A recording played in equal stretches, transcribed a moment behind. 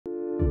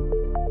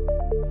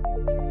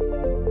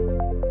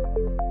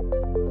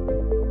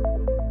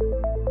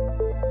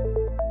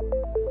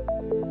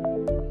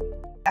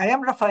I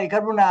am Rafael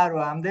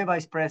Carbunaru. I'm the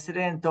Vice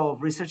President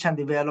of Research and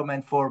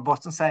Development for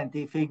Boston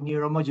Scientific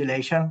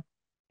Neuromodulation.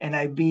 And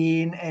I've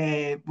been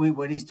with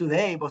what is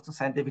today Boston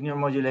Scientific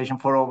Neuromodulation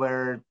for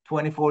over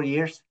 24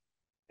 years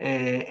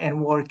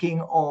and working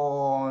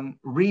on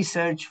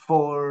research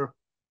for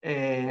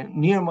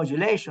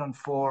neuromodulation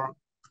for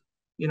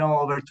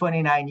over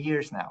 29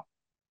 years now.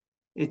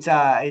 It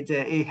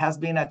has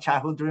been a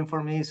childhood dream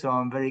for me, so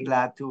I'm very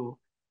glad to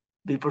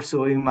be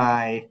pursuing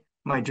my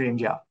dream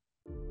job.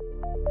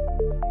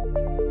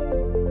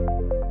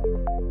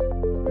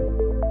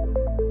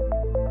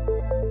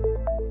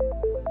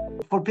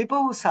 For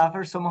people who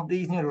suffer some of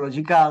these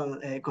neurological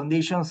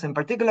conditions, in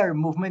particular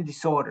movement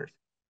disorders,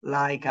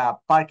 like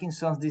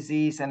Parkinson's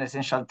disease and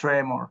essential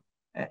tremor,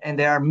 and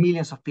there are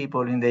millions of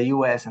people in the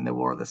US and the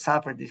world that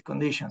suffer these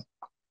conditions.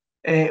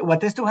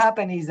 What tends to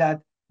happen is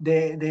that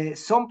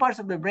some parts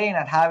of the brain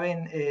are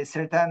having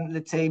certain,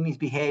 let's say,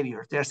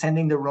 misbehaviors. They're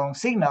sending the wrong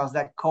signals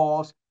that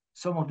cause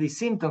some of these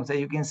symptoms that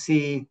you can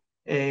see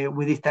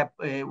with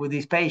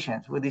these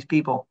patients, with these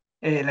people,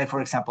 like, for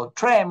example,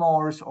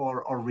 tremors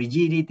or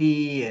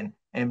rigidity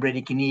and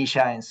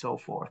bradykinesia and so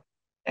forth.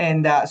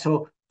 And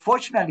so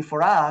fortunately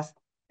for us,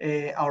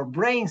 our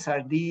brains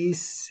are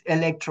these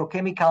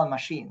electrochemical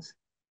machines.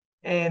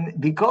 And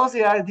because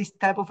they are this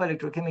type of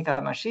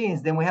electrochemical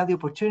machines, then we have the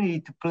opportunity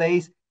to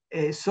place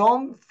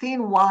some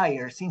thin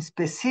wires in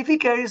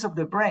specific areas of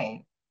the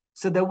brain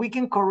so that we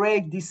can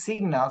correct these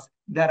signals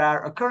that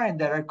are occurring,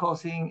 that are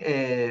causing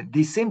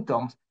these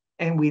symptoms.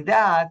 And with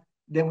that,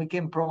 then we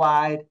can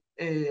provide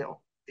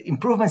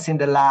improvements in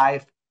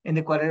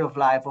the quality of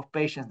life of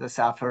patients that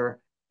suffer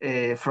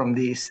from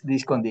these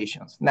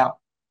conditions. Now,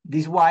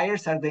 these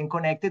wires are then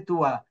connected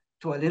to a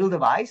little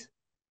device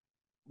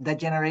that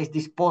generates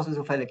these pulses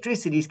of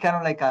electricity. It's kind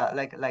of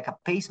like a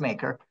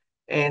pacemaker,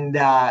 and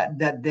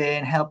that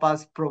then help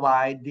us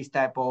provide this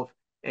type of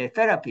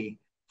therapy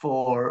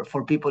for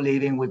people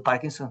living with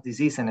Parkinson's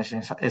disease and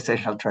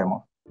essential tremor.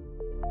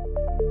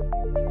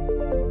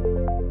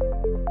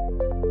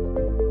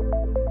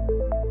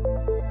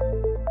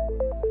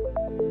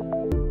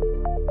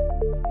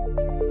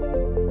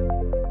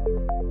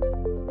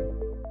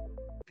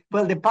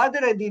 Well, the part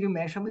that I didn't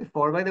mention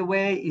before, by the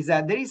way, is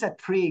that there is a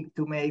trick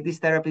to make these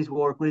therapies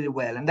work really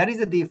well. And that is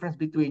the difference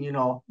between,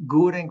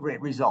 good and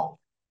great results.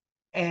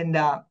 And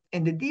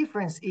the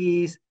difference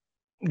is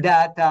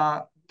that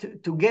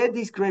to get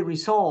these great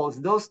results,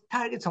 those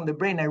targets on the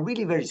brain are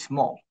really very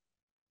small.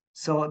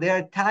 So they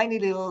are tiny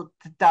little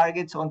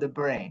targets on the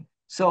brain.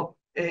 So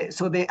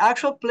the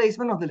actual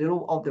placement of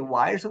the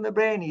wires on the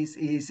brain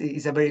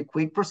is a very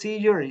quick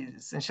procedure.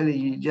 Essentially,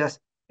 you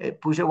just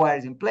push the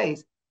wires in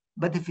place.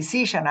 But the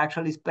physician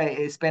actually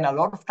spend a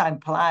lot of time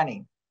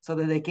planning so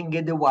that they can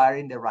get the wire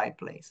in the right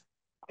place.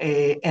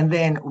 And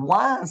then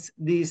once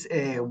this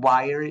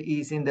wire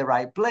is in the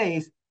right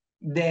place,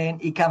 then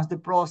it comes the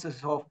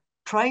process of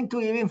trying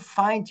to even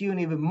fine-tune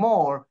even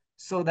more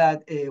so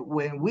that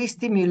when we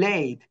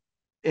stimulate,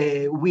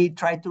 we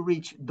try to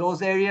reach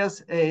those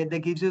areas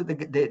that gives you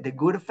the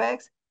good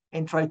effects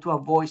and try to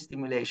avoid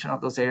stimulation of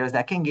those areas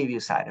that can give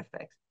you side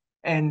effects.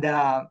 And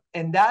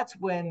that's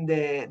when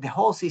the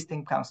whole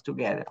system comes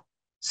together.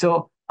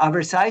 So our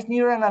Vercise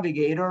Neural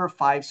Navigator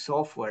 5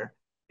 software,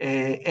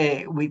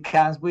 which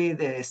comes with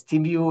a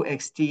STIMVIEW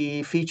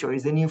XT feature,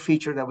 is the new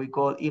feature that we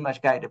call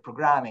image-guided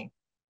programming.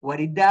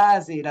 What it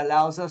does, it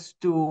allows us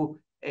to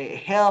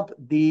help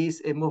these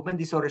movement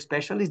disorder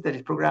specialists that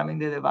is programming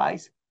the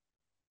device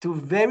to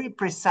very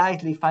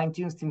precisely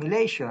fine-tune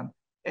stimulation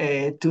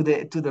to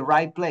the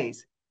right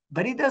place.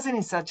 But it does it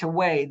in such a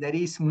way that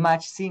is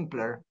much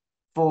simpler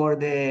for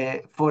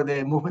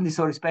the movement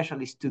disorder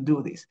specialists to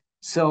do this.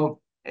 So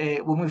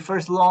when we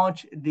first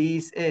launched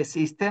this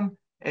system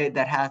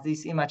that has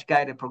this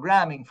image-guided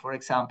programming, for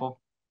example,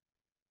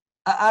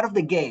 out of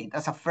the gate,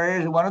 as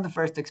one of the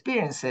first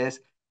experiences,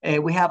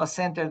 we have a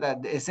center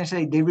that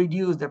essentially they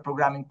reduce their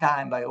programming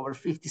time by over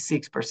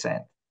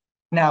 56%.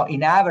 Now,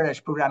 in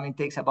average, programming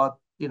takes about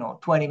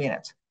 20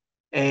 minutes.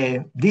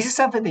 This is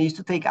something that used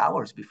to take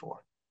hours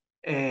before.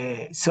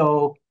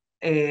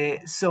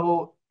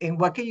 And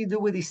what can you do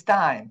with this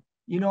time?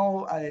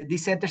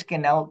 These centers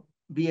can now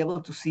be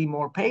able to see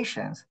more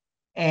patients.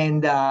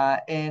 And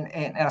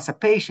as a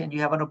patient,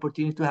 you have an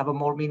opportunity to have a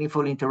more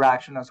meaningful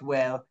interaction as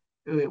well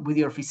with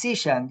your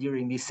physician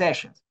during these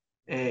sessions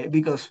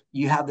because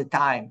you have the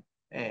time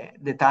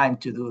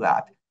to do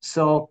that.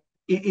 So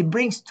it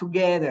brings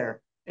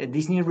together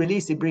this new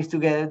release, it brings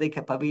together the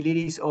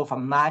capabilities of a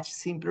much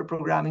simpler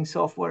programming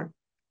software,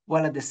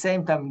 while at the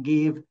same time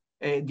give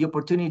the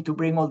opportunity to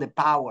bring all the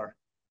power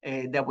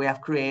that we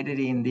have created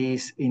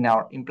in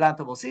our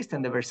implantable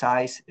system, the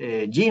Vercise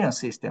Genome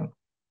system,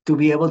 to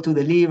be able to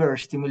deliver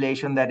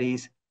stimulation that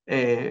is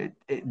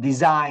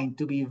designed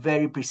to be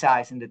very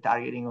precise in the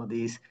targeting of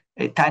these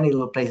tiny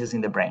little places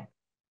in the brain.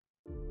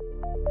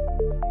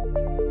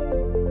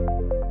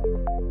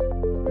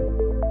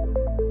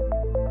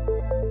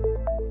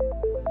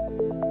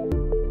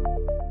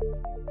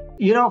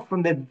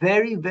 From the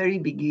very, very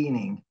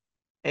beginning,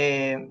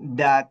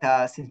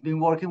 since been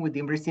working with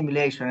brain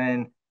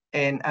stimulation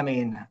and I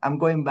mean, I'm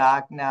going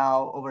back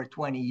now over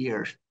 20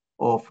 years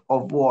of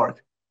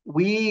work.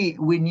 We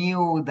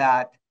knew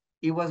that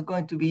it was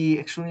going to be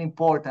extremely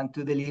important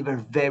to deliver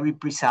very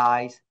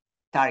precise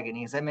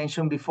targeting. As I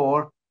mentioned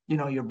before,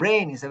 your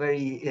brain is a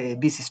very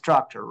busy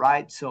structure,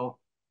 right?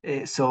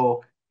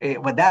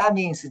 What that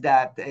means is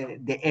that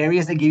the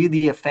areas that give you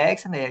the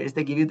effects and the areas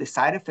that give you the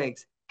side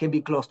effects can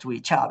be close to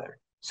each other.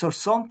 So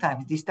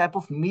sometimes these type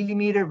of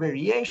millimeter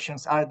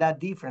variations are that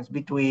difference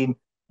between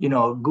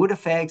good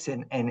effects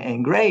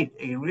and great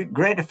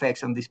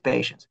effects on these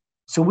patients.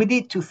 So we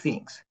did two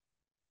things.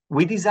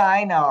 We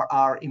designed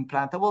our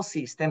implantable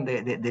system,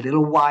 the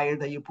little wire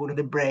that you put in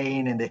the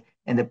brain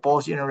and the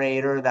pulse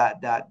generator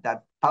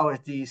that powers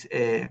these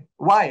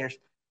wires,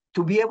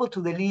 to be able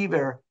to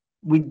deliver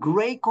with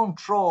great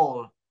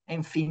control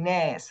and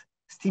finesse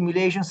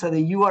stimulation, so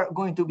that you are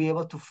going to be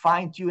able to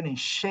fine tune and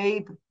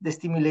shape the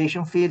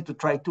stimulation field to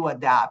try to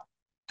adapt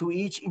to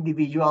each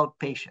individual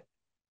patient.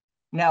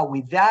 Now,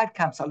 with that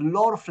comes a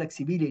lot of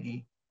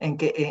flexibility in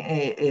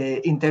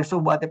terms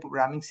of what the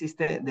programming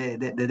system,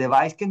 the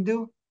device can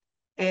do.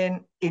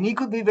 And it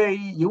could be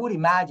you would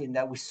imagine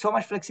that with so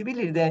much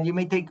flexibility, then you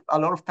may take a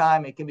lot of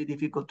time. It can be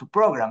difficult to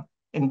program.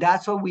 And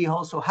that's why we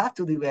also have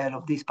to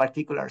develop this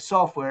particular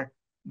software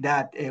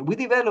that we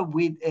developed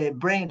with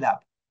BrainLab,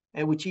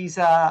 which is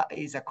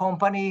a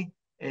company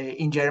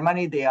in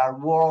Germany. They are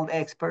world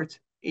experts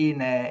in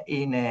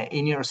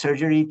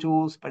neurosurgery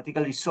tools,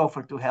 particularly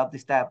software to help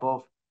this type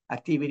of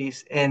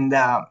activities, and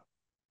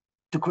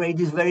to create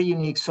this very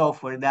unique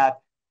software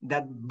that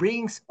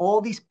brings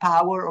all this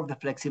power of the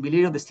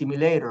flexibility of the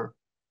stimulator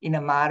in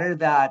a manner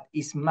that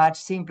is much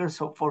simpler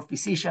for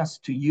physicians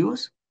to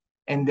use,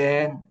 and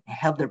then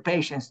help their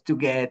patients to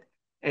get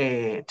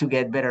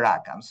better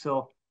outcomes.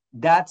 So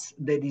that's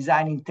the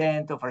design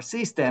intent of our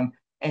system.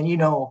 And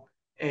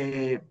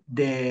I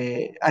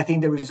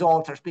think the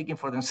results are speaking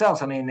for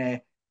themselves. I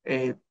mean,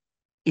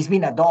 it's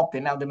been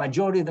adopted. Now, the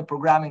majority of the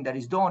programming that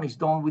is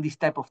done with this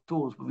type of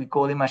tools. We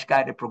call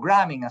image-guided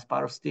programming as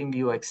part of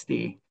STIMVIEW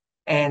XT.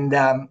 And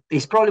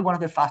it's probably one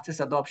of the fastest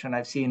adoption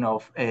I've seen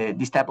of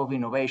this type of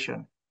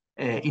innovation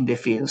in the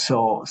field.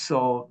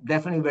 So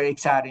definitely very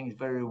exciting. It's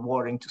very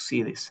rewarding to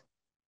see this.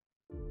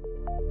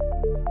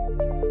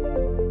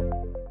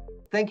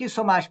 Thank you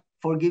so much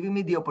for giving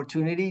me the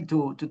opportunity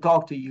to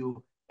talk to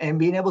you and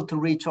being able to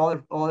reach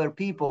other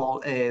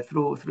people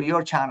through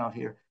your channel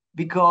here.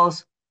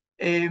 Because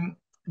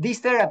this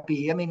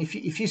therapy, I mean,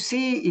 if you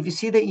see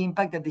the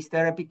impact that this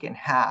therapy can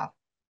have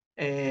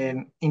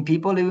in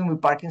people living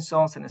with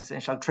Parkinson's and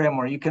essential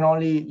tremor, you can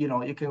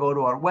go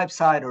to our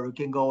website, or you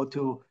can go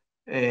to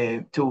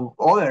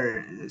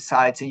other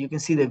sites, and you can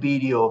see the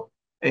video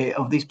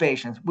of these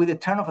patients. With the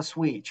turn of a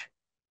switch,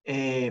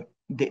 the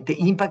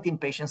impact in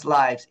patients'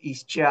 lives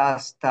is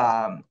just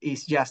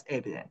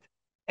evident,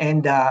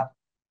 and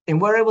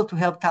we're able to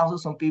help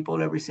thousands of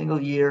people every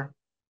single year.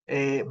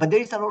 But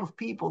there is a lot of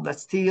people that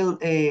still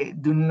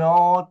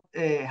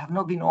have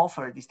not been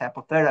offered this type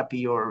of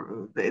therapy,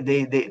 or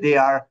they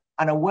are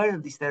unaware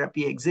that this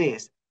therapy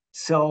exists.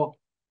 So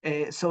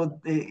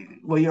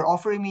what you're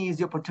offering me is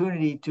the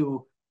opportunity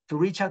to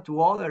reach out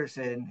to others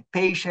and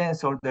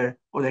patients or their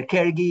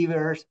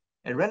caregivers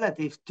and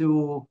relatives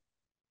to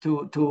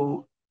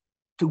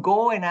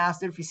go and ask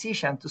their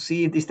physician to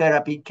see if this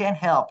therapy can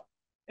help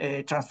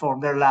transform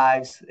their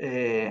lives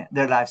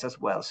as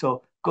well.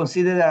 So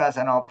consider that as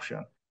an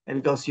option,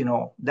 because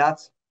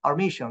that's our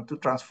mission, to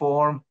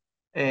transform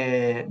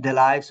the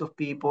lives of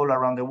people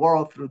around the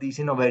world through these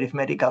innovative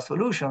medical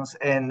solutions,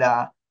 and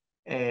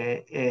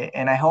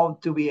I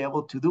hope to be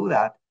able to do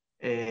that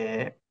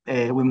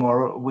with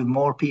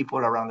more people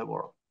around the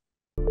world.